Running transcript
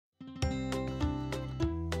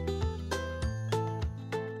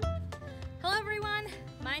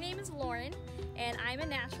My name is Lauren, and I'm a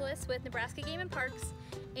naturalist with Nebraska Game and Parks,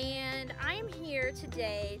 and I'm here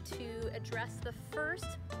today to address the first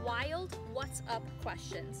wild what's up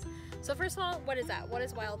questions. So first of all, what is that? What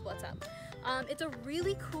is wild what's up? It's a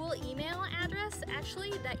really cool email address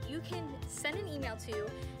actually that you can send an email to,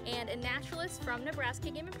 and a naturalist from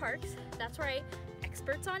Nebraska Game and Parks, that's right,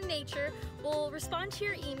 experts on nature, will respond to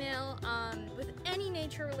your email with any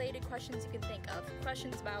nature related questions you can think of.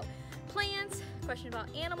 Questions about plants, questions about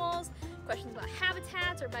animals, questions about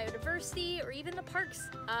habitats or biodiversity, or even the parks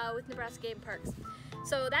with Nebraska Game and Parks.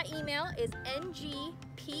 So that email is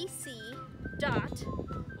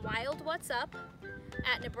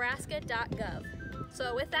ngpc.wildwhatsup@nebraska.gov.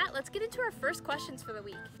 So with that, let's get into our first questions for the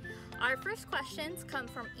week. Our first questions come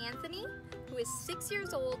from Anthony, who is 6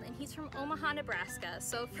 years old, and he's from Omaha, Nebraska.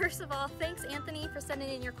 So first of all, thanks Anthony for sending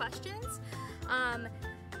in your questions.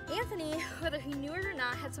 Anthony, whether he knew it or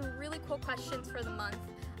not, had some really cool questions for the month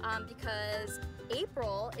because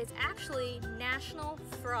April is actually National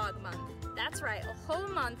Frog Month. That's right, a whole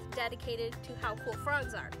month dedicated to how cool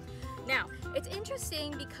frogs are. Now, it's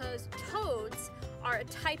interesting because toads are a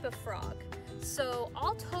type of frog. So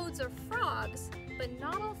all toads are frogs, but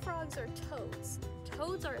not all frogs are toads.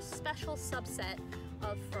 Toads are a special subset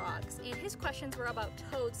of frogs, and his questions were about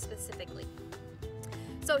toads specifically.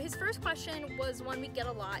 So his first question was one we get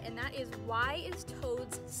a lot, and that is, why is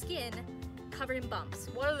toad's skin covered in bumps?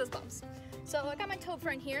 What are those bumps? So I got my toad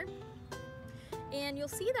friend here, and you'll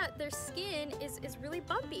see that their skin is really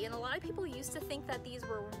bumpy, and a lot of people used to think that these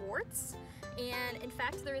were warts, and in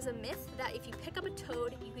fact there is a myth that if you pick up a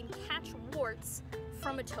toad, you can catch warts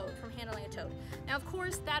from a toad, from handling a toad. Now of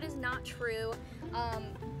course that is not true.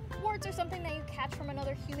 Warts are something that you catch from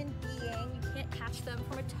another human being. You can't catch them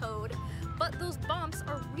from a toad, but those bumps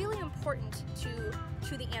are really important to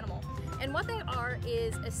the animal. And what they are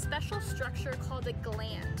is a special structure called a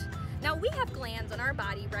gland. Now we have glands on our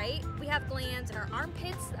body, right? We have glands in our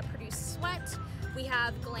armpits that produce sweat. We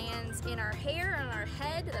have glands in our hair and our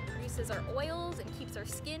head that produces our oils and keeps our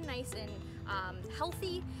skin nice and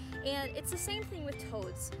healthy. And it's the same thing with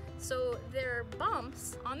toads. So their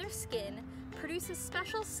bumps on their skin produces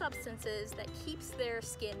special substances that keeps their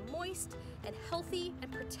skin moist and healthy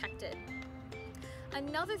and protected.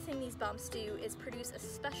 Another thing these bumps do is produce a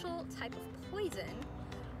special type of poison,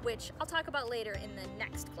 which I'll talk about later in the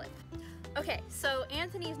next clip. Okay, so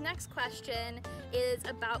Anthony's next question is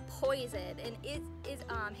about poison, and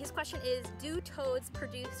his question is, do toads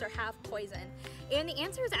produce or have poison? And the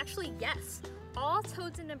answer is actually yes. All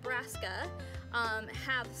toads in Nebraska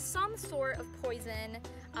have some sort of poison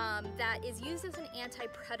that is used as an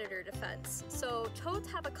anti-predator defense. So toads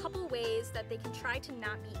have a couple ways that they can try to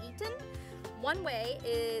not be eaten. One way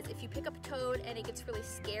is if you pick up a toad and it gets really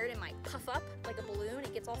scared and might puff up like a balloon,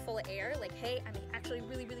 it gets all full of air, like, hey, I'm actually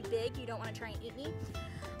really, really big, you don't want to try and eat me.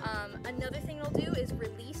 Another thing it'll do is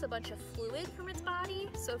release a bunch of fluid from its body.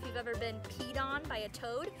 So if you've ever been peed on by a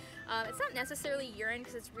toad, it's not necessarily urine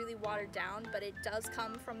because it's really watered down, but it does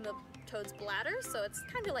come from the toad's bladder, so it's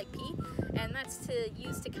kind of like pee, and that's to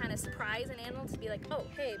use to kind of surprise an animal to be like, oh,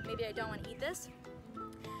 hey, maybe I don't want to eat this.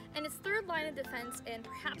 And its third line of defense, and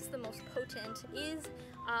perhaps the most potent, is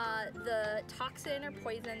the toxin or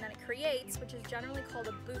poison that it creates, which is generally called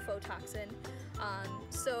a bufotoxin.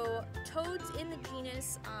 So toads in the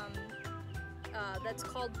genus that's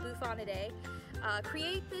called Bufonidae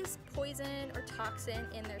create this poison or toxin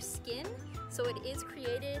in their skin. So it is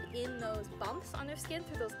created in those bumps on their skin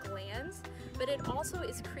through those glands, but it also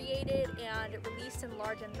is created and released in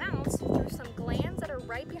large amounts through some glands that are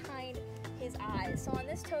right behind his eyes. So on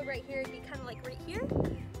this toad right here, it'd be kind of like right here,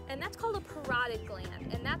 and that's called a parotid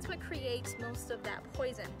gland, and that's what creates most of that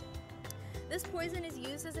poison. This poison is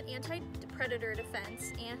used as an anti-predator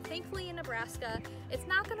defense, and thankfully in Nebraska, it's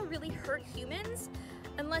not going to really hurt humans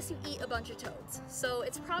unless you eat a bunch of toads. So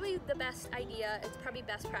it's probably the best idea, it's probably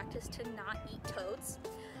best practice to not eat toads.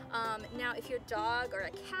 Now if your dog or a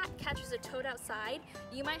cat catches a toad outside,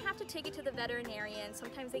 you might have to take it to the veterinarian.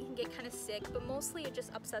 Sometimes they can get kind of sick, but mostly it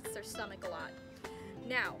just upsets their stomach a lot.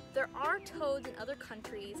 Now, there are toads in other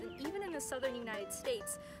countries, and even in the southern United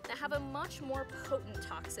States, that have a much more potent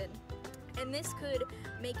toxin. And this could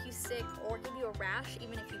make you sick or give you a rash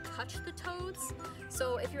even if you touch the toads.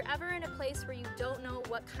 So if you're ever in a place where you don't know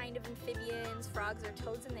what kind of amphibians, frogs, or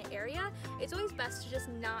toads in the area, it's always best to just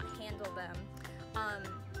not handle them.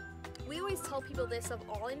 We always tell people this of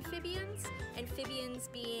all amphibians, amphibians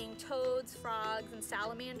being toads, frogs, and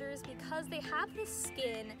salamanders, because they have this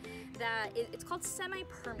skin that it's called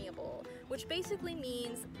semi-permeable, which basically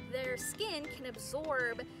means their skin can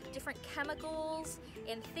absorb different chemicals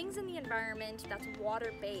and things in the environment that's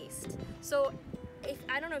water-based. So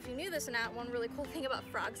I don't know if you knew this or not, one really cool thing about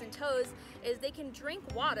frogs and toads is they can drink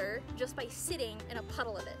water just by sitting in a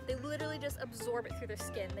puddle of it. They literally just absorb it through their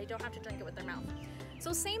skin. They don't have to drink it with their mouth.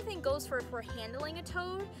 So same thing goes for if we're handling a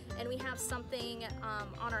toad and we have something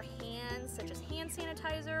on our hands, such as hand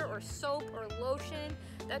sanitizer or soap or lotion,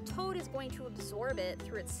 that toad is going to absorb it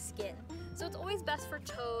through its skin. So it's always best for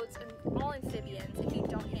toads and all amphibians if you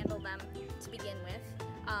don't handle them to begin with.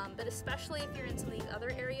 But especially if you're in some of these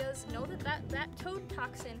other areas, know that toad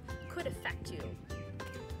toxin could affect you.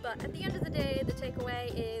 But at the end of the day, the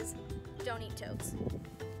takeaway is don't eat toads.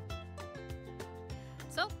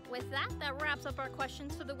 So with that wraps up our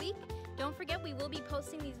questions for the week. Don't forget, we will be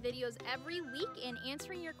posting these videos every week and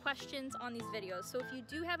answering your questions on these videos. So if you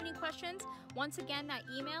do have any questions, once again, that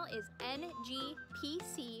email is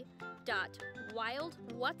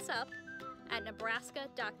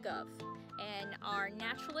ngpc.wildwhatsup@nebraska.gov. And our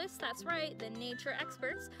naturalists, that's right, the nature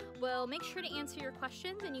experts, will make sure to answer your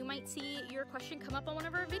questions, and you might see your question come up on one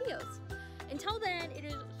of our videos. Until then, it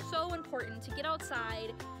is so important to get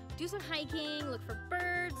outside, do some hiking, look for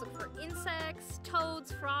birds, look for insects,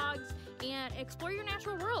 toads, frogs, and explore your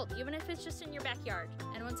natural world, even if it's just in your backyard.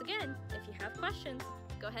 And once again, if you have questions,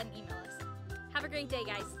 go ahead and email us. Have a great day,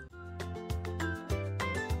 guys.